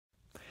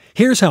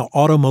Here's how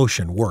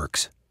Automotion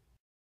works.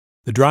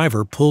 The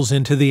driver pulls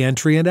into the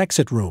entry and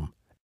exit room.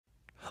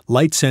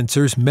 Light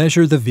sensors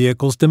measure the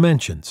vehicle's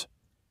dimensions,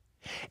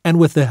 and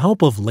with the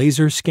help of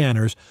laser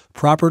scanners,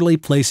 properly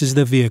places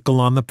the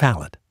vehicle on the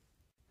pallet.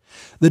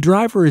 The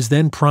driver is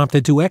then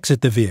prompted to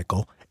exit the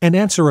vehicle and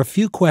answer a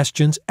few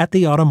questions at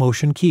the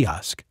Automotion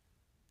kiosk.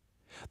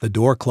 The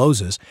door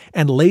closes,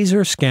 and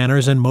laser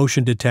scanners and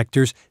motion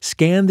detectors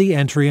scan the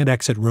entry and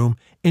exit room,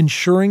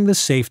 ensuring the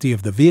safety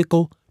of the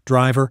vehicle,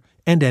 driver,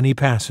 and any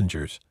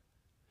passengers.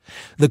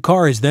 The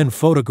car is then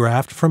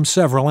photographed from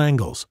several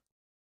angles.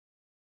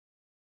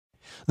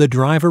 The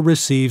driver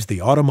receives the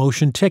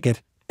Automotion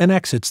ticket and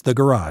exits the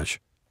garage.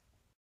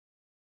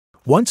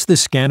 Once the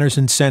scanners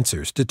and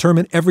sensors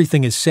determine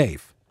everything is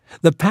safe,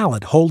 the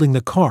pallet holding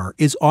the car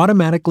is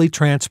automatically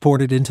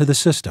transported into the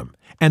system,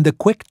 and the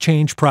quick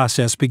change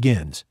process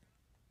begins.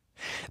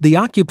 The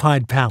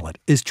occupied pallet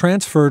is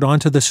transferred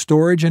onto the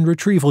Storage and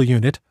Retrieval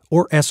Unit,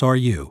 or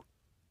SRU.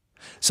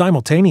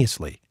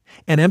 Simultaneously,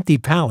 an empty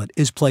pallet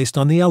is placed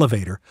on the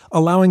elevator,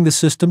 allowing the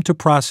system to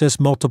process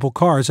multiple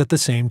cars at the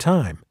same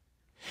time.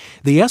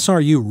 The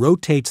SRU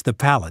rotates the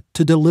pallet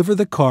to deliver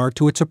the car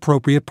to its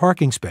appropriate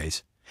parking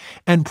space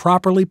and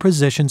properly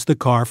positions the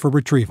car for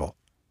retrieval.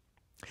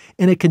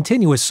 In a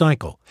continuous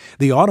cycle,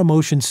 the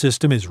Automotion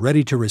system is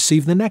ready to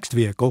receive the next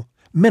vehicle,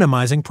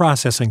 minimizing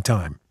processing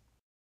time.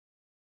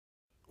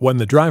 When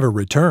the driver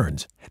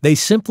returns, they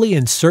simply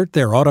insert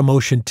their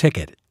Automotion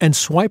ticket and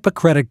swipe a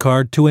credit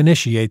card to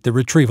initiate the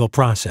retrieval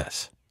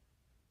process.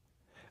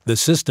 The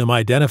system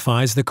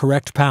identifies the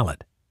correct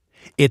pallet.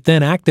 It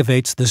then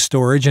activates the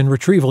Storage and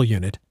Retrieval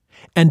Unit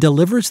and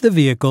delivers the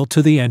vehicle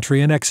to the entry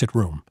and exit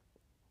room.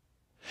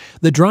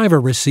 The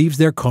driver receives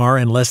their car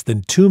in less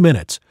than 2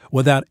 minutes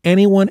without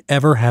anyone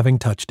ever having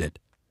touched it.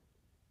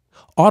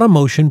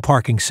 Automotion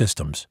Parking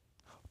Systems.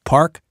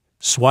 Park,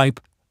 swipe,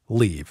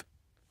 leave.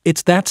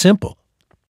 It's that simple.